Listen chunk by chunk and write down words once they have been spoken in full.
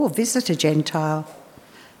or visit a Gentile.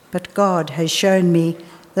 But God has shown me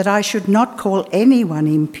that I should not call anyone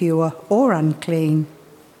impure or unclean.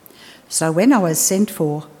 So when I was sent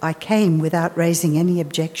for, I came without raising any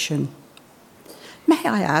objection. May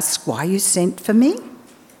I ask why you sent for me?"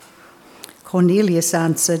 Cornelius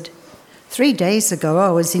answered, 3 days ago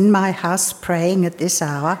I was in my house praying at this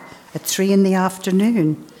hour, at 3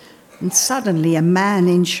 p.m, and suddenly a man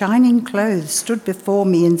in shining clothes stood before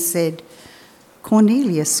me and said,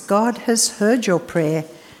 'Cornelius, God has heard your prayer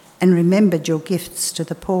and remembered your gifts to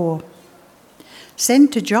the poor.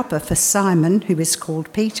 Send to Joppa for Simon, who is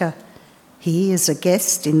called Peter. He is a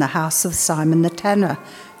guest in the house of Simon the tanner,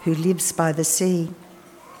 who lives by the sea.'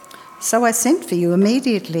 So I sent for you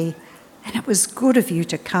immediately, and it was good of you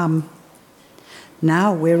to come.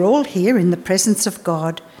 Now we're all here in the presence of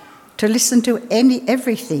God to listen to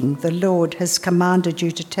everything the Lord has commanded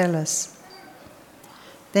you to tell us."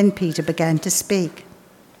 Then Peter began to speak.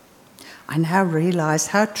 "I now realise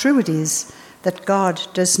how true it is that God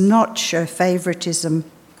does not show favouritism,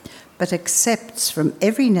 but accepts from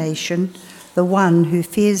every nation the one who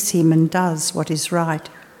fears him and does what is right.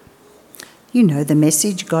 You know the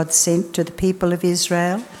message God sent to the people of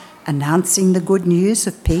Israel, announcing the good news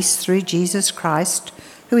of peace through Jesus Christ,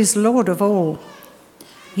 who is Lord of all.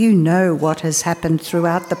 You know what has happened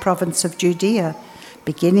throughout the province of Judea,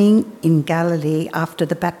 beginning in Galilee after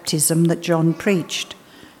the baptism that John preached,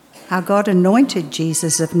 how God anointed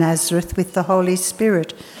Jesus of Nazareth with the Holy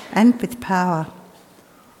Spirit and with power,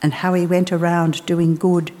 and how he went around doing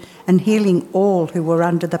good and healing all who were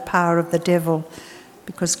under the power of the devil,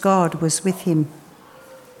 because God was with him.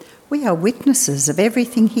 We are witnesses of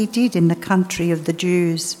everything he did in the country of the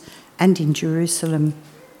Jews and in Jerusalem.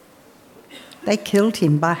 They killed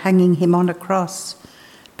him by hanging him on a cross,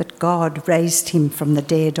 but God raised him from the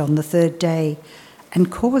dead on the 3rd day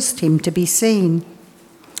and caused him to be seen.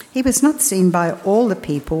 He was not seen by all the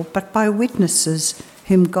people, but by witnesses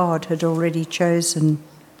whom God had already chosen,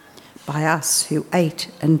 by us who ate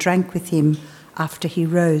and drank with him after he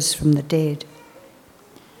rose from the dead.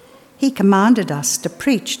 He commanded us to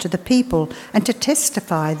preach to the people and to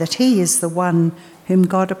testify that he is the one whom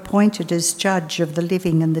God appointed as judge of the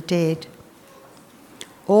living and the dead.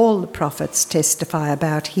 All the prophets testify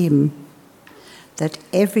about him, that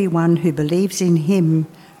everyone who believes in him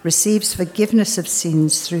receives forgiveness of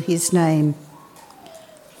sins through his name."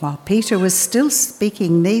 While Peter was still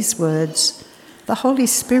speaking these words, the Holy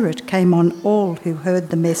Spirit came on all who heard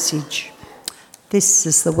the message. This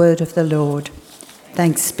is the word of the Lord.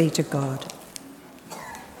 Thanks be to God.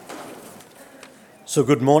 So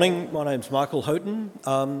good morning, my name's Michael Houghton.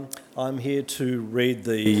 I'm here to read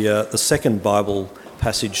the second Bible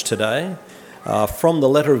passage today from the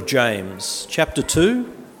letter of James, chapter 2,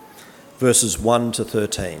 verses 1 to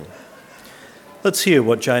 13. Let's hear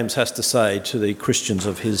what James has to say to the Christians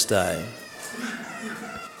of his day.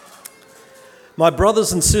 "My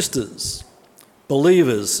brothers and sisters,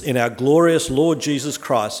 believers in our glorious Lord Jesus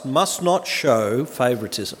Christ must not show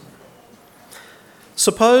favouritism.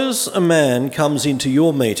 Suppose a man comes into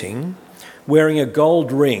your meeting wearing a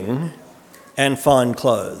gold ring and fine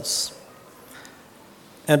clothes,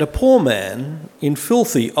 and a poor man in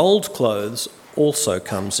filthy old clothes also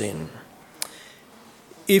comes in.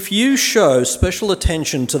 If you show special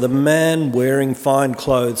attention to the man wearing fine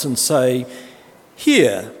clothes and say,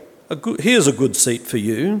 'Here's a good seat for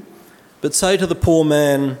you,' but say to the poor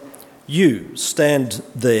man, 'You stand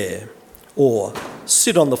there,' or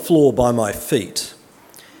 'Sit on the floor by my feet,'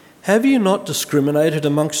 have you not discriminated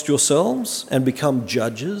amongst yourselves and become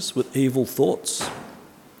judges with evil thoughts?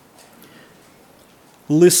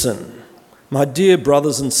 Listen, my dear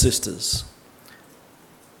brothers and sisters,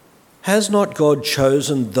 has not God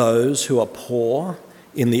chosen those who are poor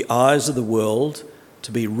in the eyes of the world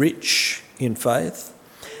to be rich in faith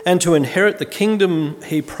and to inherit the kingdom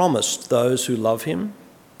he promised those who love him?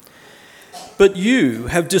 But you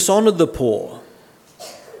have dishonoured the poor.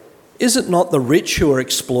 Is it not the rich who are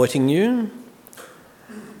exploiting you?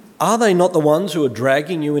 Are they not the ones who are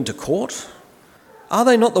dragging you into court? Are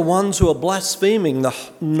they not the ones who are blaspheming the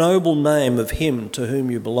noble name of him to whom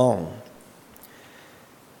you belong?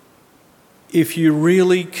 If you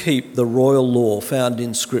really keep the royal law found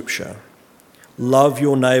in Scripture, love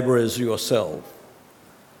your neighbour as yourself,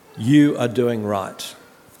 you are doing right.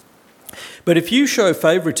 But if you show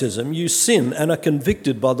favouritism, you sin and are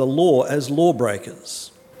convicted by the law as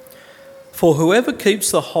lawbreakers. For whoever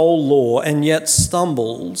keeps the whole law and yet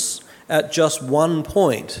stumbles at just one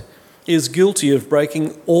point is guilty of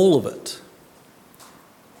breaking all of it.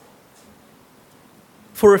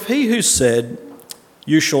 For if he who said,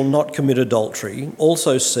 'You shall not commit adultery,'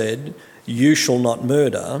 also said, "You shall not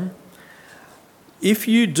murder," if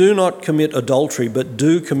you do not commit adultery but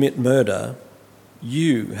do commit murder,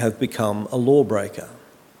 you have become a lawbreaker.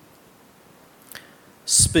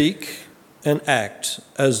 Speak and act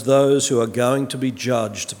as those who are going to be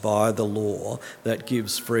judged by the law that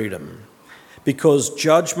gives freedom, because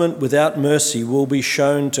judgment without mercy will be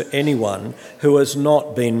shown to anyone who has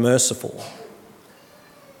not been merciful.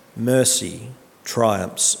 Mercy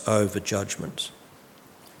triumphs over judgment.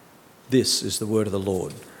 This is the word of the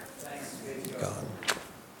Lord. Thanks be to God.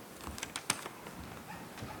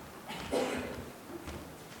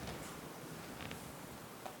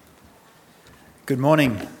 Good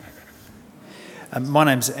morning. My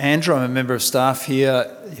name's Andrew. I'm a member of staff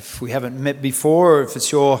here. If we haven't met before, or if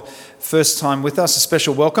it's your first time with us, a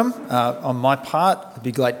special welcome on my part. It'd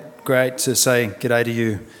be great to say g'day to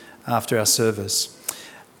you after our service.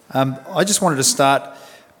 I just wanted to start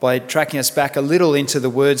by tracking us back a little into the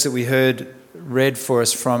words that we heard read for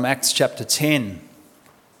us from Acts chapter 10.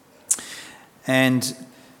 And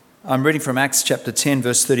I'm reading from Acts chapter 10,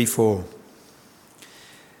 verse 34.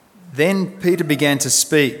 Then Peter began to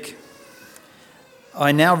speak.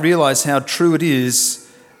 I now realise how true it is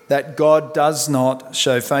that God does not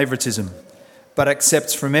show favouritism, but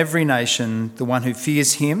accepts from every nation the one who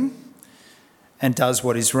fears him and does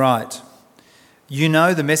what is right. You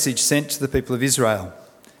know the message sent to the people of Israel,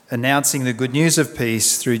 announcing the good news of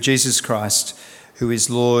peace through Jesus Christ, who is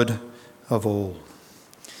Lord of all.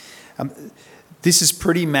 This is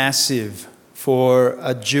pretty massive for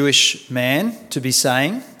a Jewish man to be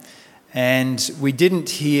saying, and we didn't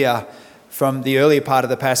hear from the earlier part of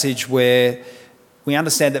the passage where we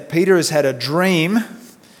understand that Peter has had a dream,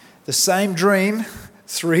 the same dream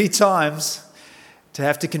 3 times, to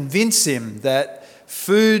have to convince him that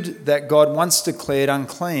food that God once declared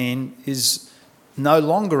unclean is no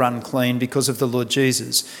longer unclean because of the Lord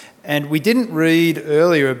Jesus. And we didn't read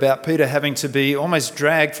earlier about Peter having to be almost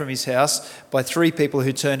dragged from his house by 3 people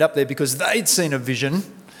who turned up there because they'd seen a vision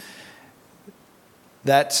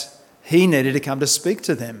that he needed to come to speak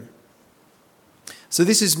to them. So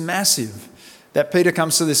this is massive, that Peter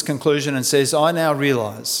comes to this conclusion and says, I now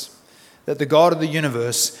realise that the God of the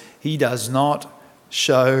universe, he does not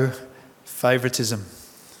show favouritism.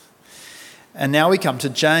 And now we come to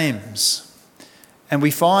James. And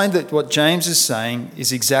we find that what James is saying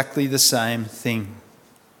is exactly the same thing.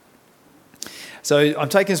 So I'm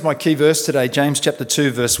taking as my key verse today, James chapter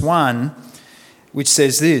 2, verse 1, which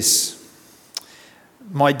says this: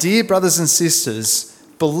 My dear brothers and sisters,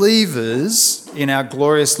 believers in our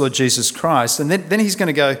glorious Lord Jesus Christ. And then he's going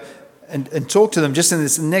to go and talk to them just in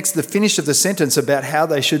the finish of the sentence about how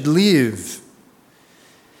they should live.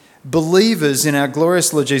 Believers in our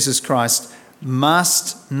glorious Lord Jesus Christ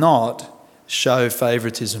must not show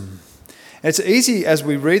favouritism. It's easy as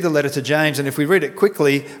we read the letter to James, and if we read it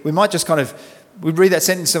quickly, we might just we read that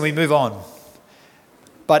sentence and we move on.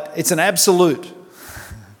 But it's an absolute.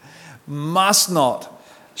 Must not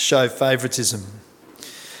show favouritism.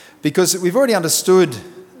 Because we've already understood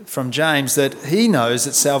from James that he knows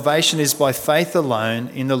that salvation is by faith alone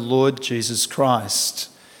in the Lord Jesus Christ.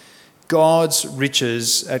 God's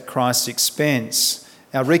riches at Christ's expense.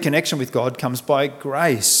 Our reconnection with God comes by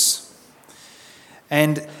grace.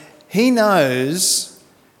 And he knows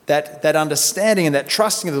that that understanding and that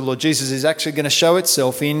trusting of the Lord Jesus is actually going to show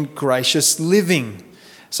itself in gracious living.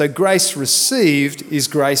 So grace received is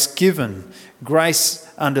grace given. Grace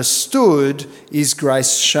understood is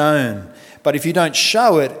grace shown. But if you don't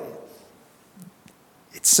show it,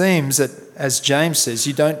 it seems that, as James says,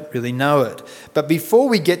 you don't really know it. But before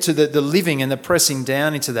we get to the living and the pressing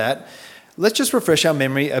down into that, let's just refresh our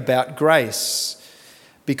memory about grace.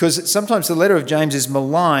 Because sometimes the letter of James is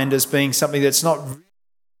maligned as being something that's not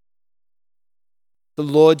the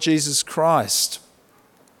Lord Jesus Christ.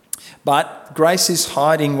 But grace is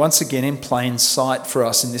hiding once again in plain sight for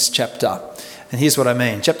us in this chapter. And here's what I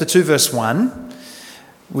mean. Chapter 2, verse 1,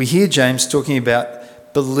 we hear James talking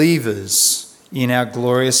about believers in our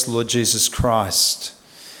glorious Lord Jesus Christ.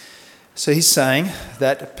 So he's saying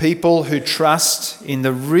that people who trust in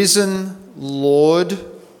the risen Lord,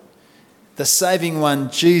 the saving one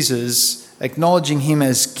Jesus, acknowledging him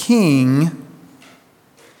as King,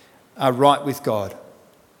 are right with God.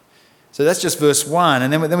 So that's just verse 1.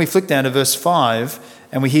 And then we flick down to verse 5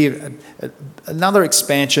 and we hear another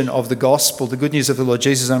expansion of the gospel, the good news of the Lord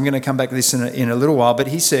Jesus. I'm going to come back to this in a little while. But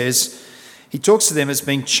he says, he talks to them as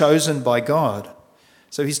being chosen by God.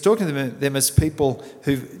 So he's talking to them as people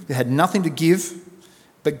who had nothing to give,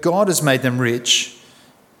 but God has made them rich,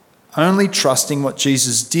 only trusting what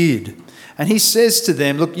Jesus did. And he says to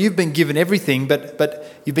them, look, you've been given everything,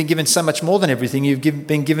 but you've been given so much more than everything. You've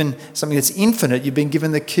been given something that's infinite. You've been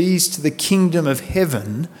given the keys to the kingdom of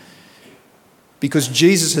heaven because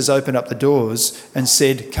Jesus has opened up the doors and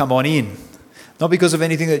said, come on in. Not because of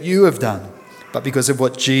anything that you have done, but because of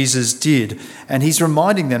what Jesus did. And he's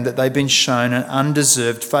reminding them that they've been shown an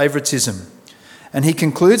undeserved favouritism. And he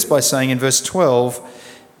concludes by saying in verse 12,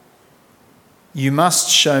 you must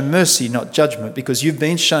show mercy, not judgment, because you've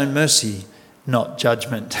been shown mercy, not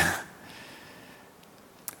judgment.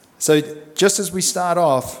 So just as we start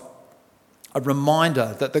off, a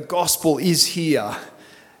reminder that the gospel is here.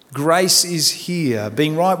 Grace is here.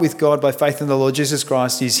 Being right with God by faith in the Lord Jesus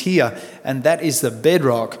Christ is here. And that is the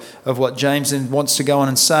bedrock of what James wants to go on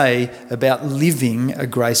and say about living a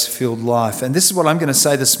grace-filled life. And this is what I'm going to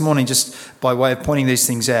say this morning, just by way of pointing these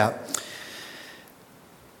things out.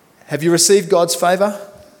 Have you received God's favour?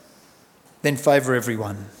 Then favour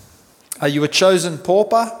everyone. Are you a chosen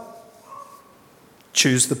pauper?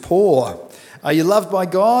 Choose the poor. Are you loved by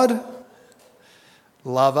God?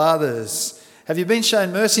 Love others. Have you been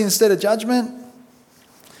shown mercy instead of judgment?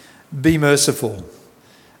 Be merciful,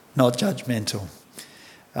 not judgmental.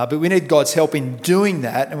 But we need God's help in doing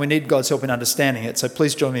that, and we need God's help in understanding it. So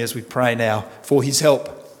please join me as we pray now for his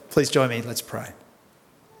help. Please join me. Let's pray.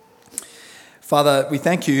 Father, we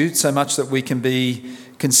thank you so much that we can be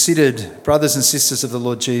considered brothers and sisters of the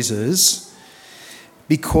Lord Jesus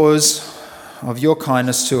because of your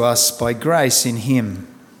kindness to us by grace in him.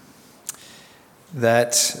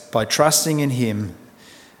 That by trusting in him,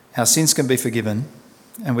 our sins can be forgiven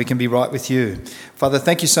and we can be right with you. Father,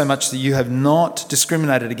 thank you so much that you have not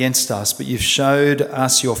discriminated against us, but you've showed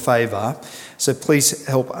us your favour. So please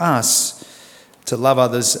help us to love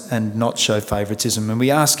others and not show favouritism. And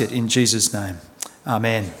we ask it in Jesus' name.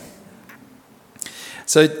 Amen.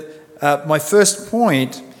 So my first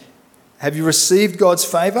point, have you received God's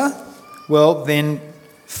favour? Well, then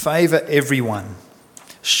favour everyone.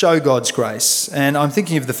 Show God's grace. And I'm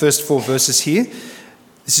thinking of the first 4 verses here.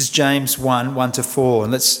 This is James 1, 1-4.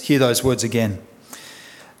 And let's hear those words again.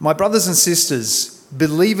 My brothers and sisters,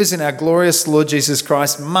 believers in our glorious Lord Jesus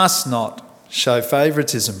Christ must not show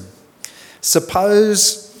favouritism.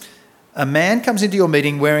 Suppose a man comes into your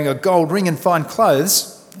meeting wearing a gold ring and fine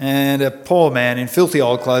clothes, and a poor man in filthy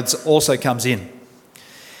old clothes also comes in.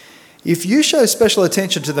 If you show special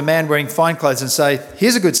attention to the man wearing fine clothes and say,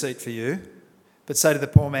 here's a good seat for you, but say to the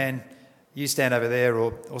poor man, you stand over there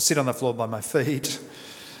or sit on the floor by my feet,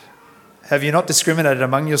 have you not discriminated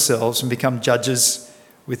among yourselves and become judges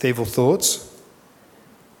with evil thoughts?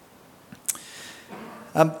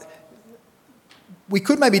 We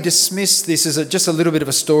could maybe dismiss this as just a little bit of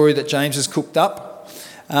a story that James has cooked up,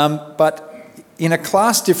 but in a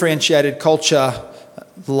class-differentiated culture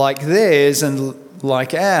like theirs and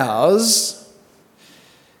like ours,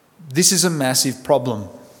 this is a massive problem,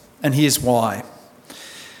 and here's why.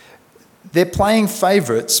 They're playing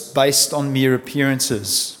favourites based on mere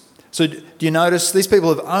appearances. So do you notice these people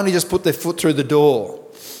have only just put their foot through the door,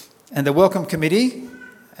 and the welcome committee,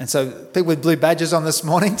 and so people with blue badges on this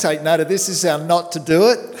morning, take note of this. This is how not to do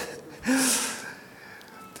it.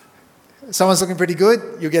 Someone's looking pretty good,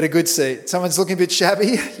 you'll get a good seat. Someone's looking a bit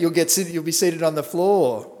shabby, you'll be seated on the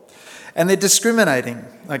floor. And they're discriminating,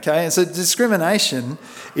 okay? And so discrimination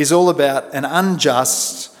is all about an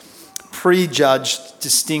unjust, prejudged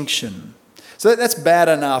distinction. So that's bad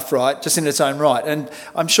enough, right, just in its own right. And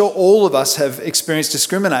I'm sure all of us have experienced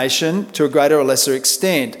discrimination to a greater or lesser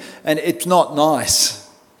extent, and it's not nice.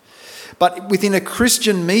 But within a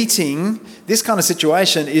Christian meeting, this kind of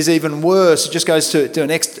situation is even worse. It just goes to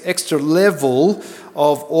an extra level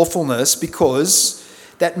of awfulness because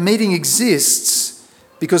that meeting exists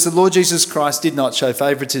because the Lord Jesus Christ did not show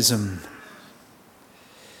favouritism.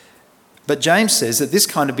 But James says that this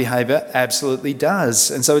kind of behaviour absolutely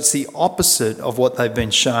does. And so it's the opposite of what they've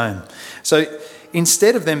been shown. So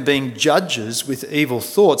instead of them being judges with evil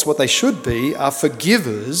thoughts, what they should be are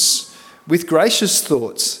forgivers with gracious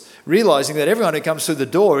thoughts, realising that everyone who comes through the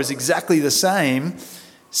door is exactly the same,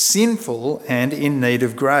 sinful and in need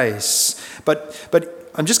of grace.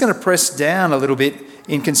 But I'm just going to press down a little bit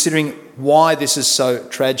in considering why this is so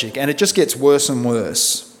tragic, and it just gets worse and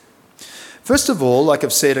worse. First of all, like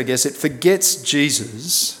I've said, I guess it forgets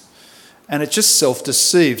Jesus and it's just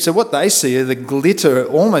self-deceived. So what they see are the glitter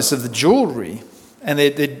almost of the jewellery, and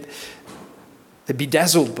they'd be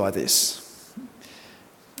dazzled by this.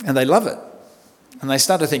 And they love it. And they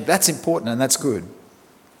start to think that's important and that's good.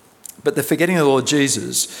 But they're forgetting the Lord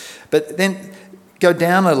Jesus. But then go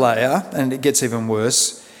down a layer and it gets even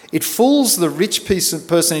worse. It fools the rich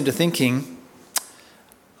person into thinking,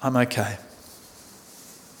 I'm okay.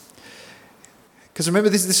 Because remember,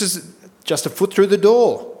 this is just a foot through the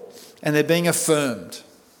door and they're being affirmed.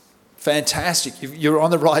 Fantastic. You're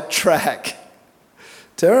on the right track.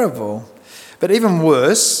 Terrible. But even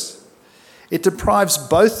worse, it deprives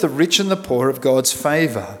both the rich and the poor of God's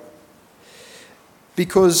favour,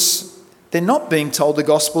 because they're not being told the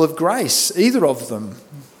gospel of grace, either of them.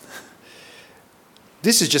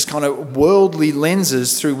 This is just kind of worldly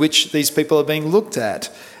lenses through which these people are being looked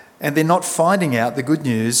at, and they're not finding out the good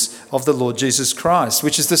news of the Lord Jesus Christ,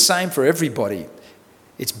 which is the same for everybody.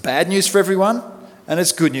 It's bad news for everyone, and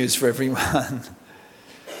it's good news for everyone.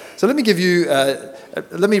 So let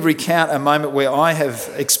me recount a moment where I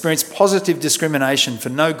have experienced positive discrimination for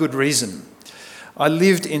no good reason. I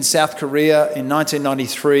lived in South Korea in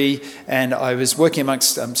 1993, and I was working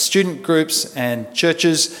amongst student groups and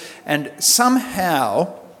churches, and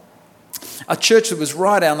somehow a church that was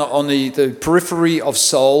right on the periphery of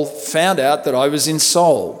Seoul found out that I was in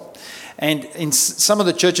Seoul. And in some of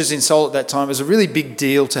the churches in Seoul at that time, it was a really big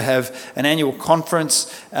deal to have an annual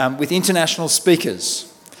conference with international speakers.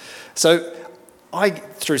 So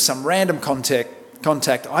through some random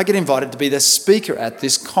contact, I get invited to be the speaker at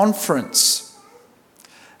this conference.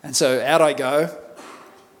 And so out I go,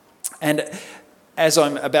 and as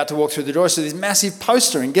I'm about to walk through the door, I see this massive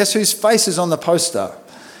poster, and guess whose face is on the poster?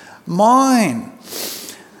 Mine.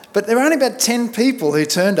 But there were only about 10 people who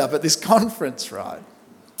turned up at this conference, right?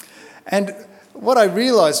 And what I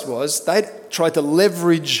realised was they'd tried to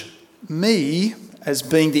leverage me as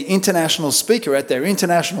being the international speaker at their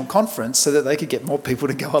international conference so that they could get more people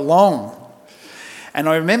to go along. And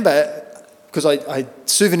I remember, because I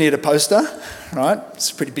souvenired a poster, right?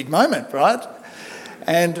 It's a pretty big moment, right?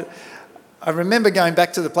 And I remember going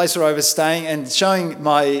back to the place where I was staying and showing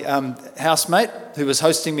my housemate, who was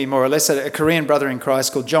hosting me more or less, a Korean brother in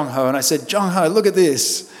Christ called Jong-ho, and I said, Jong-ho, look at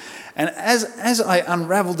this. And as I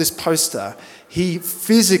unravelled this poster, he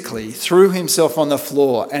physically threw himself on the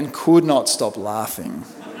floor and could not stop laughing.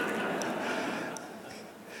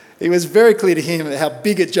 It was very clear to him how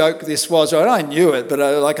big a joke this was. Right? I knew it, but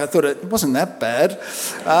I thought it wasn't that bad.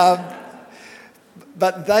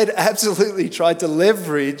 But they'd absolutely tried to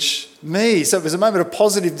leverage me. So it was a moment of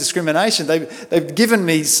positive discrimination. They've given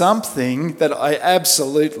me something that I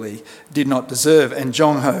absolutely did not deserve, and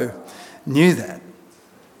Jong-ho knew that.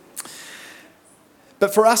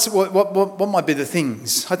 But for us, what might be the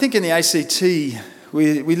things? I think in the ACT,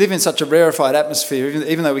 we live in such a rarefied atmosphere,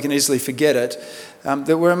 even though we can easily forget it,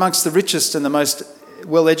 that we're amongst the richest and the most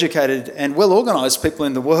well-educated and well-organised people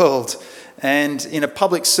in the world. And in a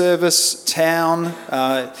public service town,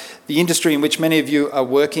 the industry in which many of you are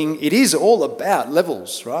working, it is all about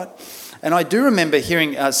levels, right? And I do remember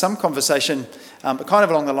hearing some conversation kind of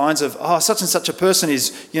along the lines of, such and such a person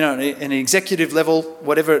is, an executive level,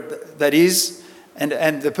 whatever that is.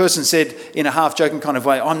 And the person said in a half-joking kind of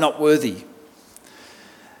way, I'm not worthy.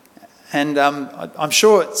 And I'm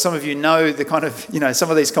sure some of you know the kind of,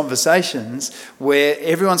 some of these conversations where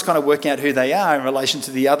everyone's kind of working out who they are in relation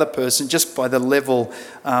to the other person just by the level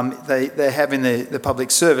they have in the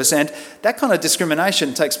public service. And that kind of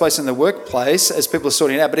discrimination takes place in the workplace as people are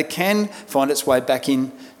sorting it out, but it can find its way back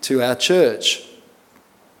into our church.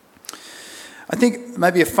 I think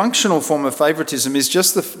maybe a functional form of favouritism is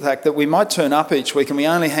just the fact that we might turn up each week and we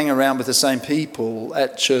only hang around with the same people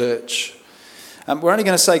at church. We're only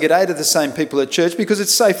going to say good day to the same people at church because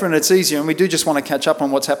it's safer and it's easier, and we do just want to catch up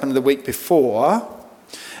on what's happened the week before.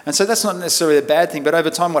 And so that's not necessarily a bad thing, but over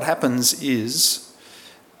time what happens is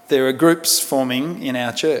there are groups forming in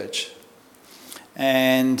our church.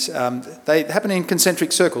 And they happen in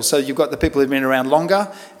concentric circles. So you've got the people who've been around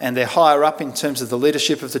longer and they're higher up in terms of the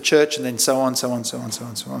leadership of the church, and then so on.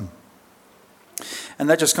 And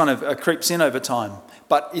that just kind of creeps in over time.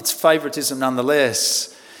 But it's favouritism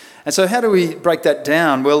nonetheless. And so how do we break that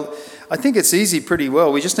down? Well, I think it's easy pretty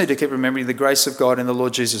well. We just need to keep remembering the grace of God in the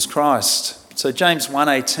Lord Jesus Christ. So James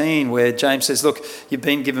 1:18, where James says, look, you've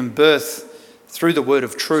been given birth through the word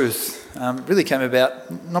of truth. It really came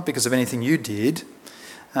about not because of anything you did.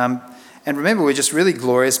 And remember, we're just really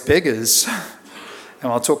glorious beggars.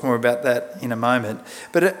 And I'll talk more about that in a moment.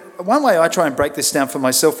 But one way I try and break this down for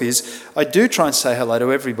myself is I do try and say hello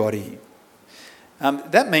to everybody.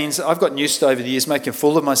 That means I've got used to over the years making a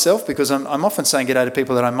fool of myself because I'm often saying good day to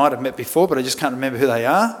people that I might have met before, but I just can't remember who they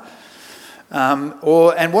are.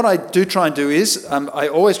 And what I do try and do is I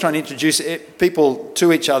always try and introduce people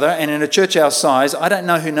to each other, and in a church our size, I don't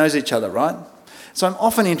know who knows each other, right? So I'm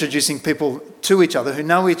often introducing people to each other who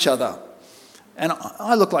know each other. And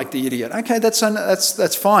I look like the idiot. Okay, that's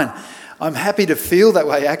fine. I'm happy to feel that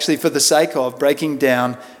way, actually, for the sake of breaking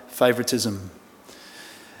down favouritism.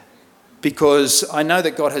 because I know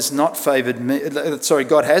that God has not favoured me.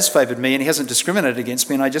 God has favoured me and he hasn't discriminated against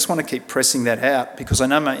me, and I just want to keep pressing that out because I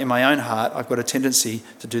know in my own heart I've got a tendency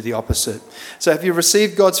to do the opposite. So have you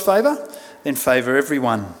received God's favour? Then favour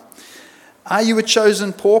everyone. Are you a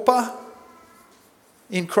chosen pauper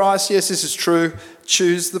in Christ? Yes, this is true.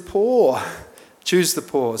 Choose the poor. Choose the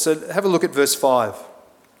poor. So have a look at verse 5.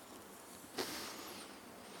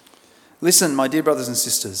 Listen, my dear brothers and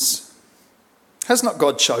sisters. Has not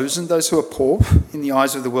God chosen those who are poor in the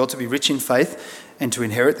eyes of the world to be rich in faith and to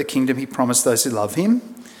inherit the kingdom he promised those who love him?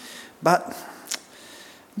 But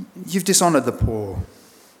you've dishonoured the poor.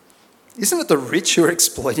 Isn't it the rich who are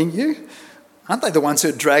exploiting you? Aren't they the ones who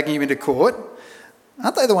are dragging you into court?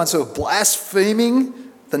 Aren't they the ones who are blaspheming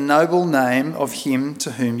the noble name of him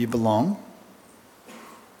to whom you belong?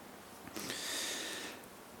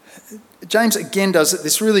 James again does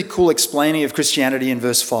this really cool explaining of Christianity in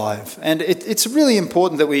verse 5. And it's really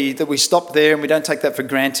important that we stop there and we don't take that for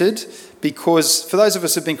granted, because for those of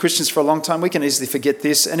us who have been Christians for a long time, we can easily forget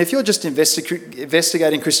this. And if you're just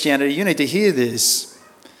investigating Christianity, you need to hear this.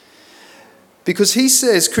 Because he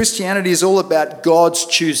says Christianity is all about God's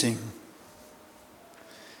choosing.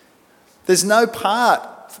 There's no part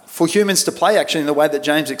for humans to play, actually, in the way that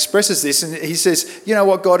James expresses this. And he says, you know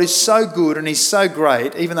what, God is so good and he's so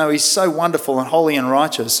great, even though he's so wonderful and holy and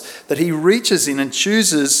righteous, that he reaches in and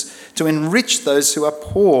chooses to enrich those who are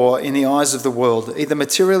poor in the eyes of the world, either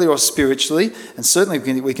materially or spiritually, and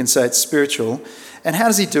certainly we can say it's spiritual. And how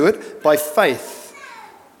does he do it? By faith.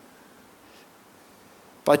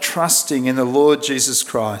 By trusting in the Lord Jesus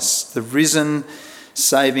Christ, the risen,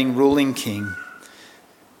 saving, ruling King.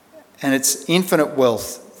 And it's infinite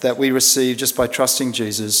wealth that we receive just by trusting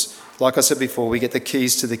Jesus. Like I said before, we get the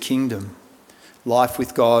keys to the kingdom, life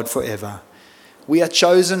with God forever. We are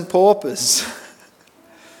chosen paupers.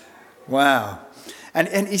 Wow.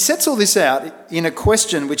 And he sets all this out in a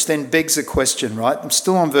question which then begs a question, right? I'm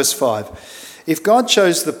still on verse 5. If God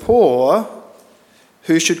chose the poor,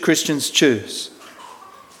 who should Christians choose?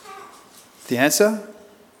 The answer?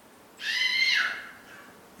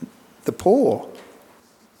 The poor.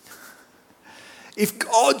 If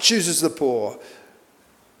God chooses the poor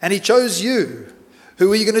and he chose you,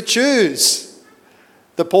 who are you going to choose?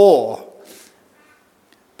 The poor.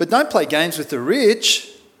 But don't play games with the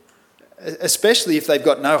rich, especially if they've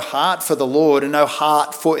got no heart for the Lord and no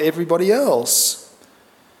heart for everybody else.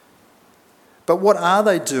 But what are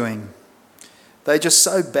they doing? They're just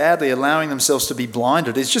so badly allowing themselves to be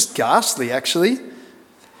blinded. It's just ghastly, actually.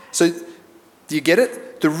 So, do you get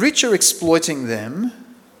it? The rich are exploiting them.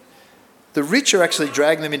 The rich are actually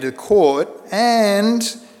dragging them into court, and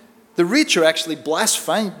the rich are actually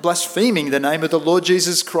blaspheming the name of the Lord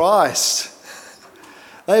Jesus Christ.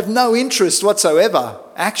 They have no interest whatsoever,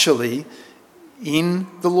 actually, in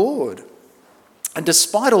the Lord. And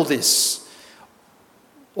despite all this,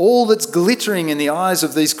 all that's glittering in the eyes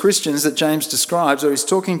of these Christians that James describes, or he's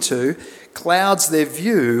talking to, clouds their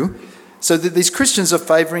view, so that these Christians are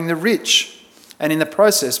favouring the rich. And in the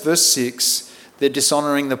process, verse 6, they're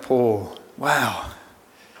dishonouring the poor. Wow.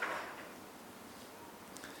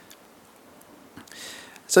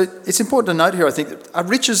 So it's important to note here, I think, that are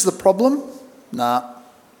riches the problem? Nah.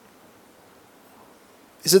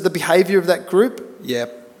 Is it the behaviour of that group?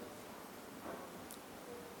 Yep.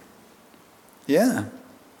 Yeah.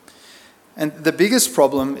 And the biggest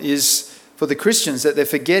problem is for the Christians that they're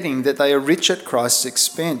forgetting that they are rich at Christ's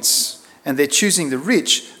expense, and they're choosing the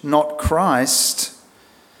rich, not Christ.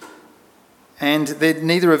 And they're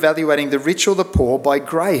neither evaluating the rich or the poor by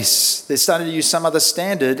grace. They're starting to use some other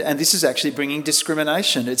standard, and this is actually bringing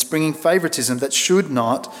discrimination. It's bringing favouritism that should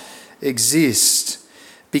not exist.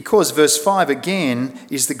 Because verse 5 again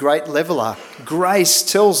is the great leveller. Grace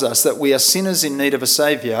tells us that we are sinners in need of a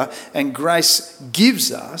saviour, and grace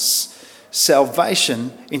gives us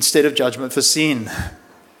salvation instead of judgment for sin.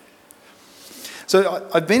 So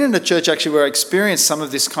I've been in a church actually where I experienced some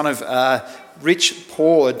of this kind of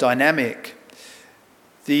rich-poor dynamic.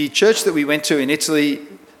 The church that we went to in Italy,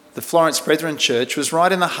 the Florence Brethren Church, was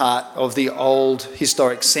right in the heart of the old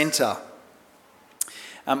historic centre,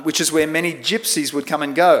 which is where many gypsies would come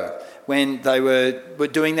and go when they were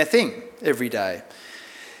doing their thing every day.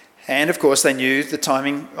 And of course they knew the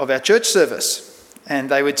timing of our church service,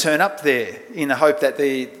 and they would turn up there in the hope that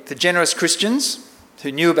the generous Christians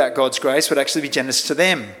who knew about God's grace would actually be generous to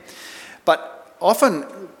them. But often,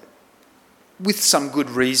 with some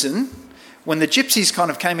good reason, when the gypsies kind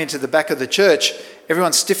of came into the back of the church,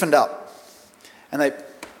 everyone stiffened up and they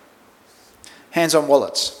hands on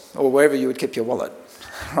wallets, or wherever you would keep your wallet,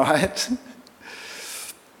 right?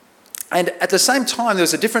 And at the same time, there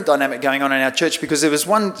was a different dynamic going on in our church, because there was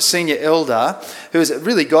one senior elder who was a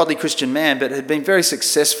really godly Christian man, but had been very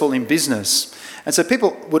successful in business. And so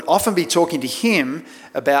people would often be talking to him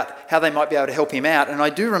about how they might be able to help him out. And I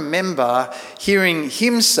do remember hearing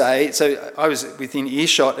him say, so I was within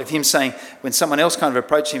earshot of him saying, when someone else kind of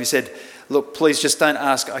approached him, he said, "Look, please just don't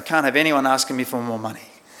ask. I can't have anyone asking me for more money."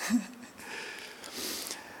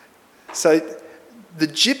 So the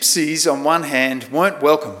gypsies, on one hand, weren't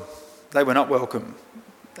welcome. They were not welcome.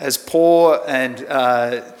 As poor and,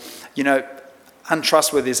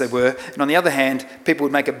 untrustworthy as they were. And on the other hand, people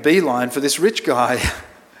would make a beeline for this rich guy.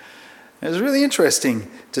 It was really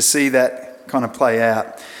interesting to see that kind of play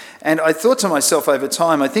out. And I thought to myself over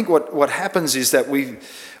time, I think what happens is that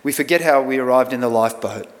we forget how we arrived in the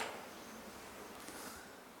lifeboat.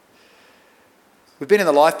 We've been in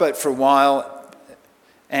the lifeboat for a while,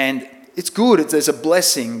 and it's good. There's a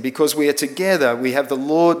blessing because we are together. We have the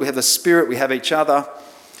Lord, we have the Spirit, we have each other.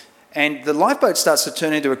 And the lifeboat starts to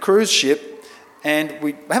turn into a cruise ship, and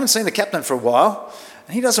we haven't seen the captain for a while,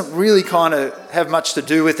 and he doesn't really kind of have much to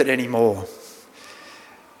do with it anymore.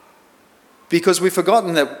 Because we've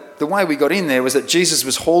forgotten that the way we got in there was that Jesus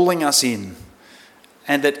was hauling us in,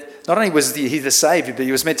 and that not only was he the Saviour, but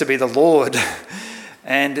he was meant to be the Lord.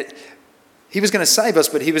 And he was going to save us,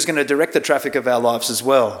 but he was going to direct the traffic of our lives as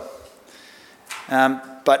well.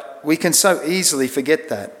 But we can so easily forget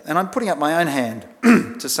that. And I'm putting up my own hand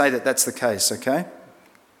to say that that's the case, okay?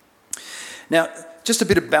 Now, just a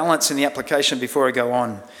bit of balance in the application before I go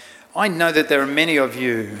on. I know that there are many of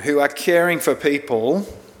you who are caring for people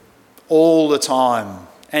all the time,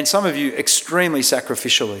 and some of you extremely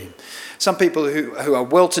sacrificially. Some people who are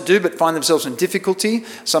well-to-do but find themselves in difficulty.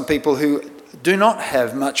 Some people who do not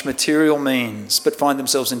have much material means but find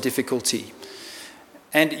themselves in difficulty.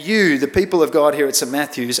 And you, the people of God here at St.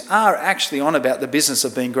 Matthew's, are actually on about the business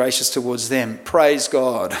of being gracious towards them. Praise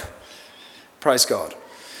God. Praise God.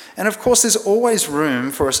 And of course, there's always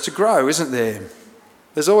room for us to grow, isn't there?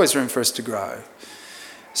 There's always room for us to grow.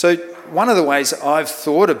 So one of the ways I've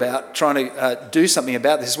thought about trying to do something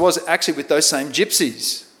about this was actually with those same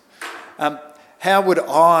gypsies. How would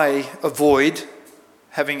I avoid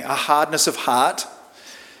having a hardness of heart?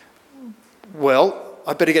 Well,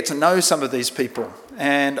 I better get to know some of these people,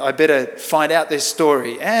 and I better find out their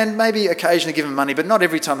story, and maybe occasionally give them money, but not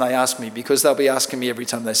every time they ask me, because they'll be asking me every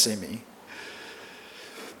time they see me.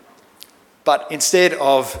 But instead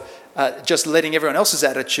of just letting everyone else's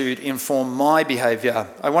attitude inform my behaviour,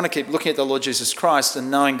 I want to keep looking at the Lord Jesus Christ and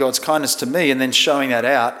knowing God's kindness to me, and then showing that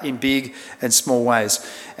out in big and small ways.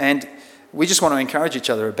 And we just want to encourage each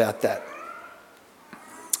other about that.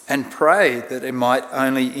 And pray that it might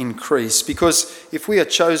only increase. Because if we are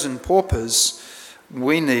chosen paupers,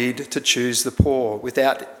 we need to choose the poor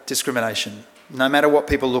without discrimination, no matter what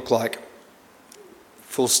people look like.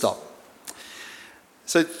 Full stop.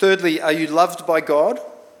 So thirdly, are you loved by God?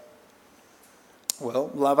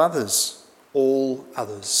 Well, love others, all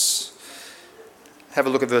others. Have a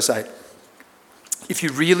look at verse 8. If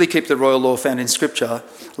you really keep the royal law found in Scripture,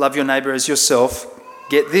 love your neighbour as yourself,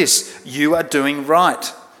 get this, you are doing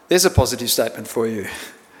right. There's a positive statement for you.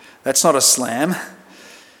 That's not a slam.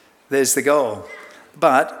 There's the goal.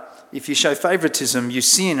 But if you show favouritism, you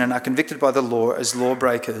sin and are convicted by the law as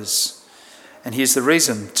lawbreakers. And here's the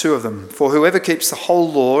reason, 2 of them. For whoever keeps the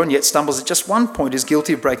whole law and yet stumbles at just one point is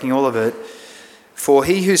guilty of breaking all of it. For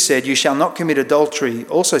he who said, you shall not commit adultery,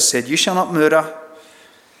 also said, you shall not murder.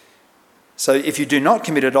 So if you do not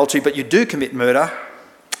commit adultery, but you do commit murder,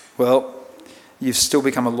 well, you've still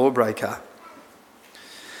become a lawbreaker.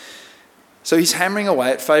 So he's hammering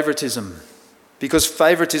away at favouritism, because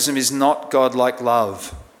favouritism is not God-like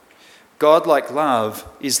love. God-like love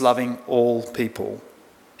is loving all people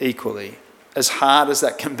equally, as hard as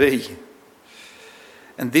that can be.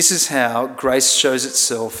 And this is how grace shows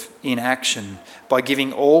itself in action, by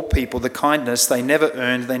giving all people the kindness they never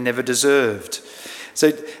earned, they never deserved.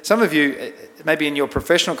 So some of you, maybe in your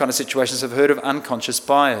professional kind of situations, have heard of unconscious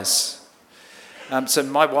bias. So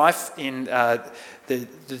my wife, in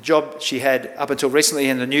the job she had up until recently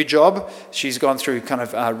in the new job, she's gone through kind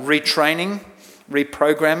of retraining,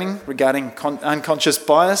 reprogramming regarding unconscious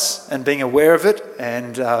bias and being aware of it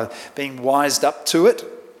and being wised up to it.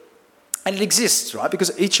 And it exists, right?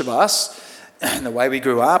 Because each of us, and the way we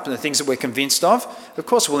grew up and the things that we're convinced of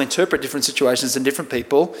course, we'll interpret different situations and different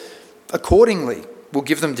people accordingly. We'll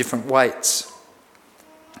give them different weights.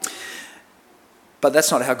 But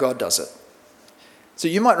that's not how God does it. So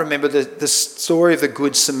you might remember the story of the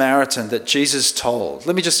Good Samaritan that Jesus told.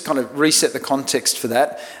 Let me just kind of reset the context for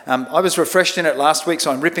that. I was refreshed in it last week, so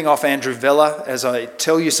I'm ripping off Andrew Vella as I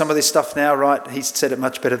tell you some of this stuff now, right? He's said it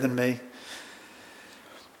much better than me.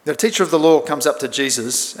 The teacher of the law comes up to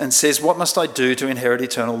Jesus and says, "What must I do to inherit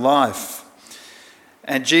eternal life?"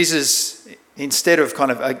 And Jesus, instead of kind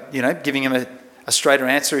of, giving him a straighter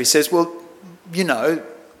answer, he says, "Well, you know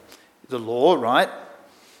the law, right?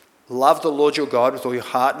 Love the Lord your God with all your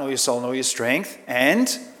heart and all your soul and all your strength,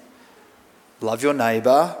 and love your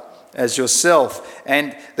neighbour as yourself."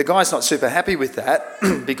 And the guy's not super happy with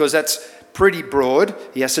that because that's pretty broad.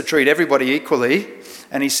 He has to treat everybody equally.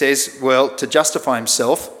 And he says, well, to justify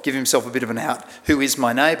himself, give himself a bit of an out, who is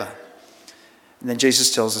my neighbour? And then Jesus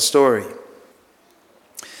tells a story.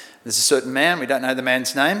 There's a certain man, we don't know the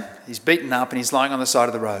man's name. He's beaten up and he's lying on the side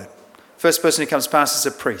of the road. First person who comes past is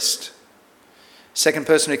a priest. Second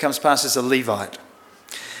person who comes past is a Levite.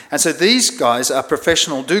 And so these guys are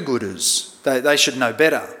professional do-gooders. They should know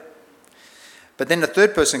better. But then the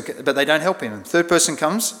third person, but they don't help him. Third person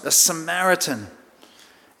comes, a Samaritan.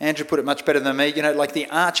 Andrew put it much better than me, like the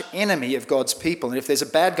arch enemy of God's people. And if there's a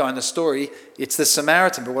bad guy in the story, it's the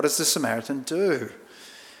Samaritan. But what does the Samaritan do?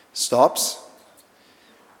 Stops,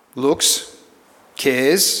 looks,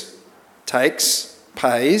 cares, takes,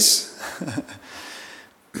 pays.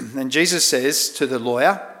 And Jesus says to the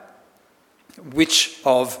lawyer, which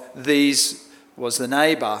of these was the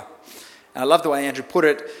neighbour? And I love the way Andrew put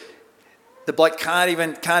it. The bloke can't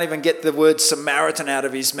even get the word Samaritan out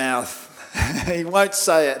of his mouth. He won't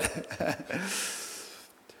say it.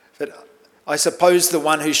 But I suppose the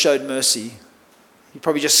one who showed mercy. He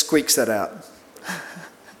probably just squeaks that out.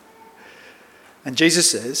 And Jesus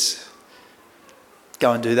says,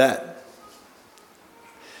 go and do that.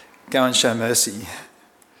 Go and show mercy.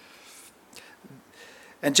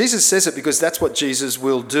 And Jesus says it because that's what Jesus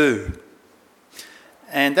will do.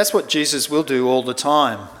 And that's what Jesus will do all the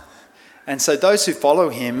time. And so those who follow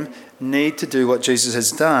him need to do what Jesus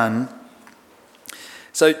has done.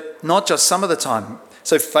 So not just some of the time.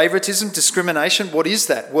 So favoritism, discrimination, what is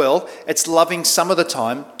that? Well, it's loving some of the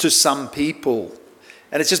time to some people.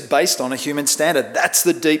 And it's just based on a human standard. That's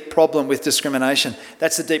the deep problem with discrimination.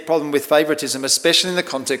 That's the deep problem with favoritism, especially in the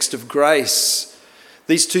context of grace.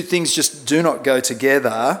 These two things just do not go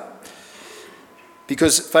together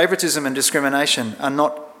because favoritism and discrimination are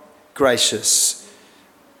not gracious.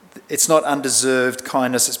 It's not undeserved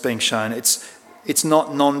kindness that's being shown. It's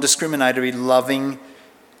not non-discriminatory, loving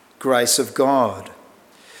grace of God.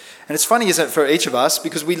 And it's funny, isn't it, for each of us,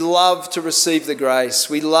 because we love to receive the grace.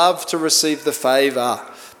 We love to receive the favour,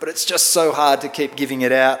 but it's just so hard to keep giving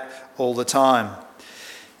it out all the time.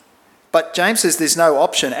 But James says there's no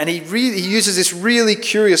option, and he uses this really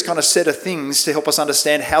curious kind of set of things to help us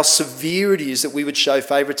understand how severe it is that we would show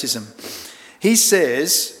favouritism. He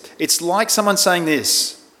says it's like someone saying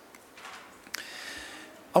this: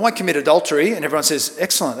 I won't commit adultery, and everyone says,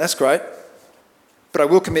 excellent, that's great, but I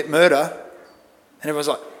will commit murder. And everyone's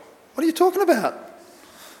like, what are you talking about?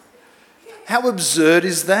 How absurd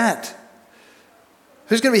is that?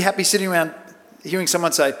 Who's going to be happy sitting around hearing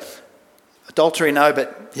someone say, adultery, no,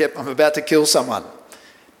 but yep, I'm about to kill someone?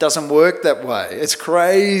 Doesn't work that way. It's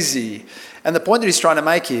crazy. And the point that he's trying to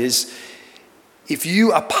make is, if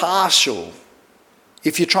you are partial,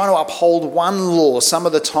 if you're trying to uphold one law some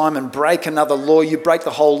of the time and break another law, you break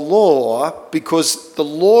the whole law, because the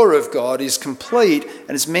law of God is complete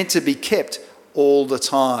and is meant to be kept all the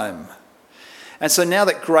time. And so now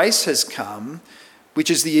that grace has come, which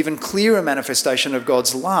is the even clearer manifestation of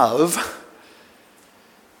God's love,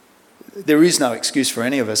 there is no excuse for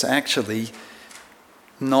any of us actually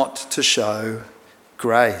not to show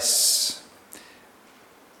grace.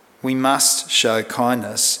 We must show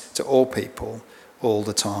kindness to all people all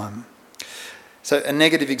the time. So a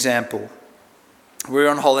negative example. We're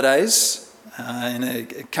on holidays in a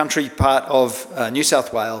country part of New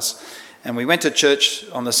South Wales, and we went to church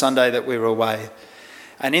on the Sunday that we were away.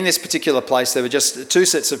 And in this particular place, there were just 2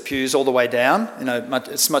 sets of pews all the way down.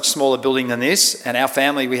 It's a much smaller building than this. And our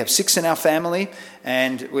family, we have 6 in our family,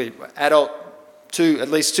 and we're at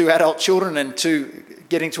least 2 adult children and 2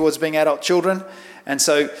 getting towards being adult children. And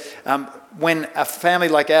so when a family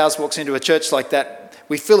like ours walks into a church like that,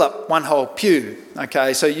 we fill up one whole pew,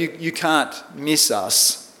 okay? So you can't miss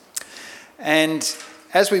us. And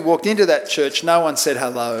as we walked into that church, no one said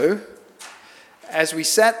hello. As we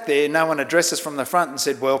sat there, no one addressed us from the front and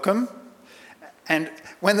said welcome. And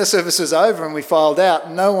when the service was over and we filed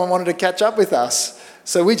out, no one wanted to catch up with us.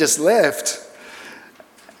 So we just left.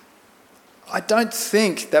 I don't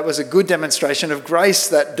think that was a good demonstration of grace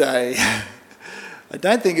that day. I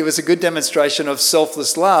don't think it was a good demonstration of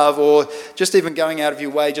selfless love, or just even going out of your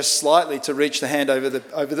way just slightly to reach the hand over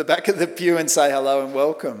the back of the pew and say hello and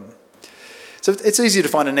welcome. So it's easy to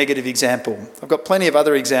find a negative example. I've got plenty of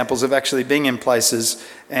other examples of actually being in places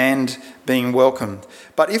and being welcomed.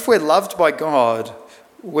 But if we're loved by God,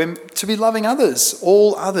 we're to be loving others,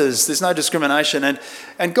 all others. There's no discrimination.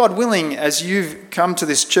 And God willing, as you've come to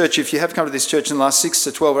this church, if you have come to this church in the last 6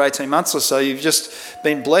 to 12 or 18 months or so, you've just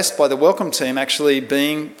been blessed by the welcome team actually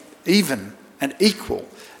being even and equal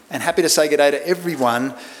and happy to say good day to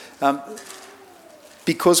everyone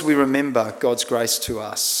because we remember God's grace to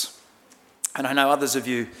us. And I know others of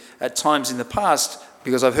you at times in the past,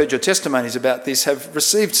 because I've heard your testimonies about this, have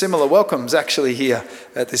received similar welcomes actually here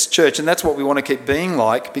at this church. And that's what we want to keep being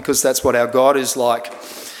like, because that's what our God is like.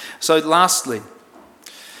 So lastly,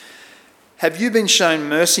 have you been shown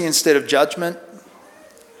mercy instead of judgment?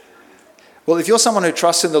 Well, if you're someone who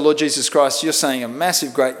trusts in the Lord Jesus Christ, you're saying a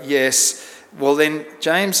massive, great yes. Well, then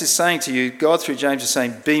James is saying to you, God through James is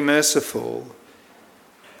saying, be merciful,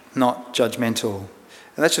 not judgmental.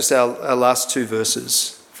 And that's just our last two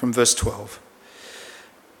verses from verse 12.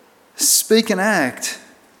 Speak and act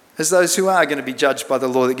as those who are going to be judged by the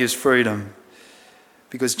law that gives freedom,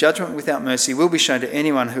 because judgment without mercy will be shown to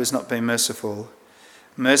anyone who has not been merciful.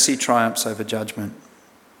 Mercy triumphs over judgment.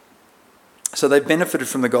 So they benefited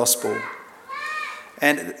from the gospel.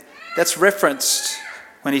 And that's referenced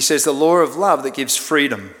when he says the law of love that gives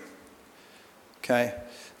freedom. Okay?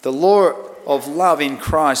 The law of love in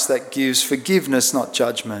Christ that gives forgiveness, not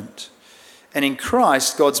judgment. And in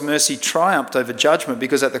Christ, God's mercy triumphed over judgment,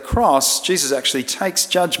 because at the cross, Jesus actually takes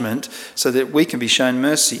judgment so that we can be shown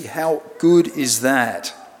mercy. How good is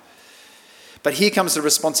that? But here comes the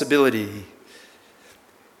responsibility.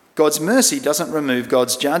 God's mercy doesn't remove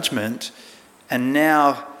God's judgment, and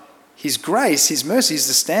now his grace, his mercy is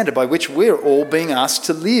the standard by which we're all being asked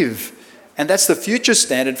to live. And that's the future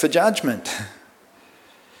standard for judgment.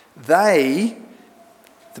 They,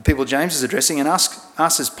 the people James is addressing, and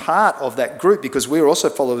us as part of that group, because we're also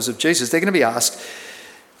followers of Jesus, they're going to be asked,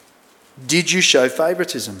 did you show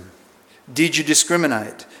favouritism? Did you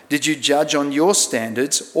discriminate? Did you judge on your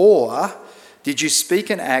standards, or did you speak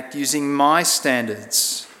and act using my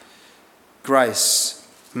standards? Grace,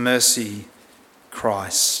 mercy,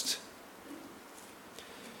 Christ.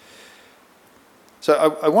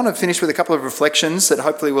 So I want to finish with a couple of reflections that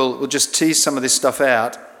hopefully will just tease some of this stuff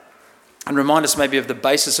out and remind us maybe of the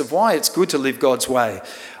basis of why it's good to live God's way.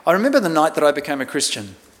 I remember the night that I became a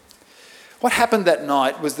Christian. What happened that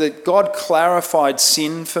night was that God clarified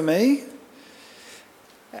sin for me,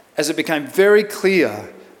 as it became very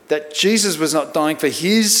clear that Jesus was not dying for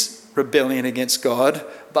his rebellion against God,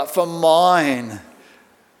 but for mine.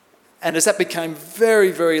 And as that became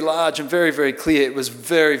very, very large and very, very clear, it was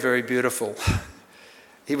very, very beautiful.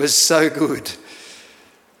 It was so good.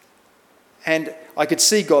 And I could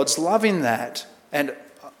see God's love in that. And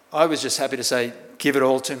I was just happy to say, give it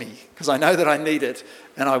all to me, because I know that I need it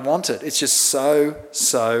and I want it. It's just so,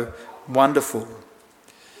 so wonderful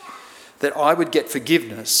that I would get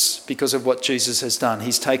forgiveness because of what Jesus has done.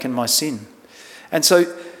 He's taken my sin. And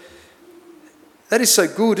so that is so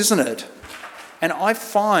good, isn't it? And I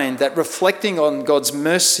find that reflecting on God's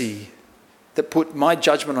mercy that put my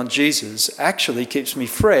judgment on Jesus actually keeps me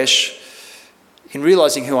fresh in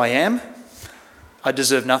realising who I am. I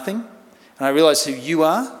deserve nothing. And I realise who you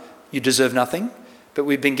are. You deserve nothing. But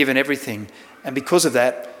we've been given everything. And because of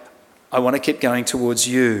that, I want to keep going towards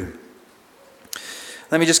you.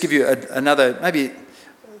 Let me just give you another,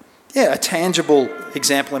 a tangible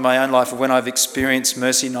example in my own life of when I've experienced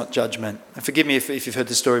mercy, not judgment. And forgive me if you've heard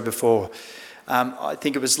this story before. I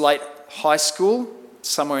think it was late high school,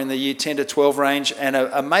 somewhere in the year 10 to 12 range, and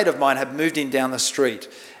a mate of mine had moved in down the street.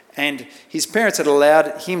 And his parents had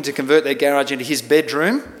allowed him to convert their garage into his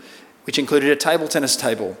bedroom, which included a table tennis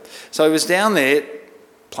table. So he was down there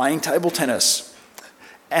playing table tennis.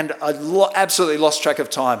 And I absolutely lost track of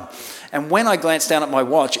time. And when I glanced down at my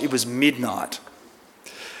watch, it was midnight.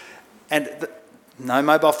 And no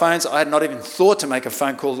mobile phones. I had not even thought to make a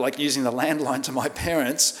phone call, like using the landline to my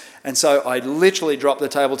parents. And so I literally dropped the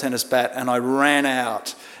table tennis bat and I ran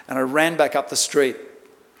out. And I ran back up the street.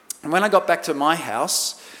 And when I got back to my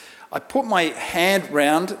house, I put my hand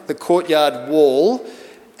round the courtyard wall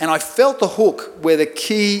and I felt the hook where the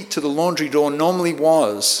key to the laundry door normally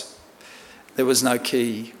was. There was no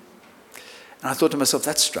key. And I thought to myself,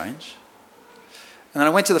 that's strange. And then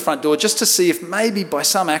I went to the front door just to see if maybe by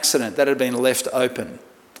some accident that had been left open,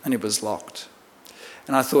 and it was locked.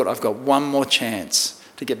 And I thought, I've got one more chance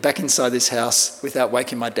to get back inside this house without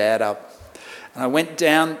waking my dad up. And I went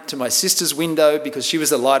down to my sister's window because she was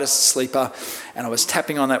the lightest sleeper, and I was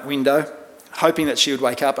tapping on that window, hoping that she would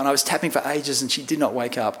wake up. And I was tapping for ages and she did not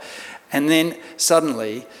wake up. And then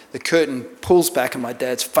suddenly the curtain pulls back and my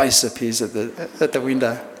dad's face appears at the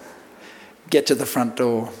window. Get to the front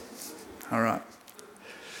door. All right.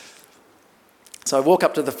 So I walk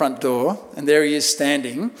up to the front door and there he is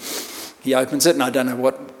standing. He opens it and I don't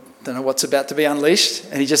know what's about to be unleashed.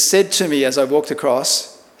 And he just said to me as I walked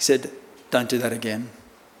across, he said, "Don't do that again."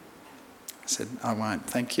 I said, "I won't,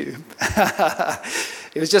 thank you."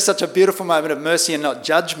 It was just such a beautiful moment of mercy and not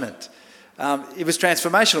judgment. It was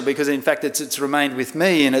transformational because, in fact, it's remained with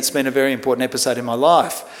me and it's been a very important episode in my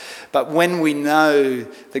life. But when we know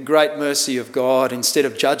the great mercy of God instead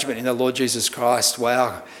of judgment in the Lord Jesus Christ,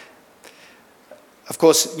 wow. Of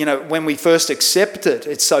course, when we first accept it,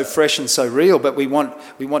 it's so fresh and so real, but we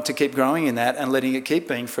want to keep growing in that and letting it keep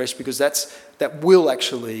being fresh because that will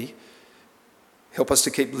actually help us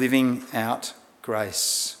to keep living out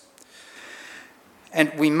grace.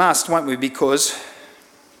 And we must, won't we? Because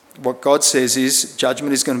what God says is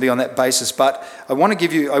judgment is going to be on that basis. But I want to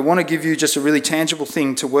give you just a really tangible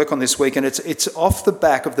thing to work on this week, and it's off the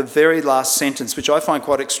back of the very last sentence, which I find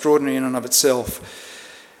quite extraordinary in and of itself.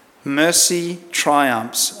 Mercy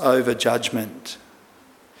triumphs over judgment.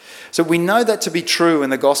 So we know that to be true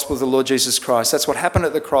in the gospel of the Lord Jesus Christ. That's what happened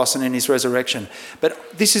at the cross and in his resurrection.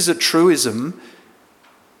 But this is a truism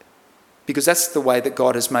because that's the way that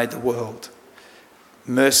God has made the world.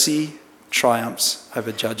 Mercy triumphs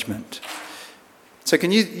over judgment. So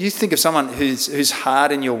can you think of someone who's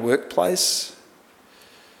hard in your workplace?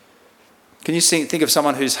 Can you think of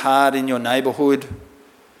someone who's hard in your neighbourhood?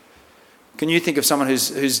 Can you think of someone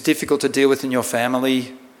who's difficult to deal with in your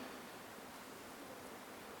family?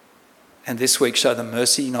 And this week show them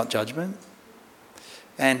mercy, not judgment.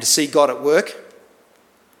 And see God at work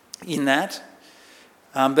in that.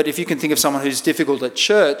 But if you can think of someone who's difficult at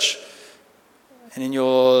church and in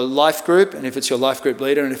your life group, and if it's your life group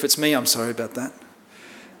leader, and if it's me, I'm sorry about that.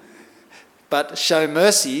 But show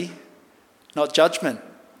mercy, not judgment.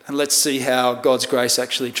 And let's see how God's grace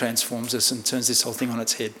actually transforms us and turns this whole thing on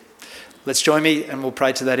its head. Let's join me and we'll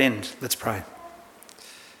pray to that end. Let's pray.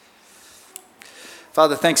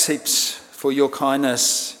 Father, thanks heaps for your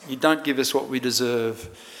kindness. You don't give us what we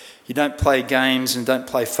deserve. You don't play games and don't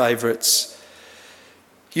play favourites.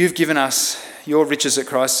 You've given us your riches at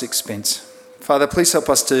Christ's expense. Father, please help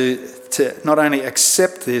us to not only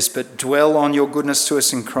accept this, but dwell on your goodness to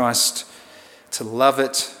us in Christ, to love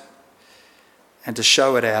it and to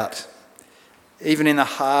show it out. Even in the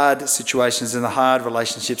hard situations, in the hard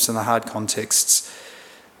relationships, in the hard contexts.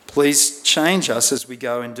 Please change us as we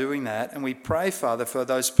go in doing that. And we pray, Father, for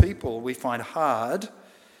those people we find hard,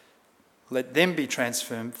 let them be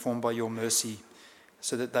transformed by your mercy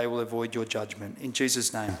so that they will avoid your judgment. In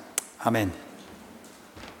Jesus' name, amen.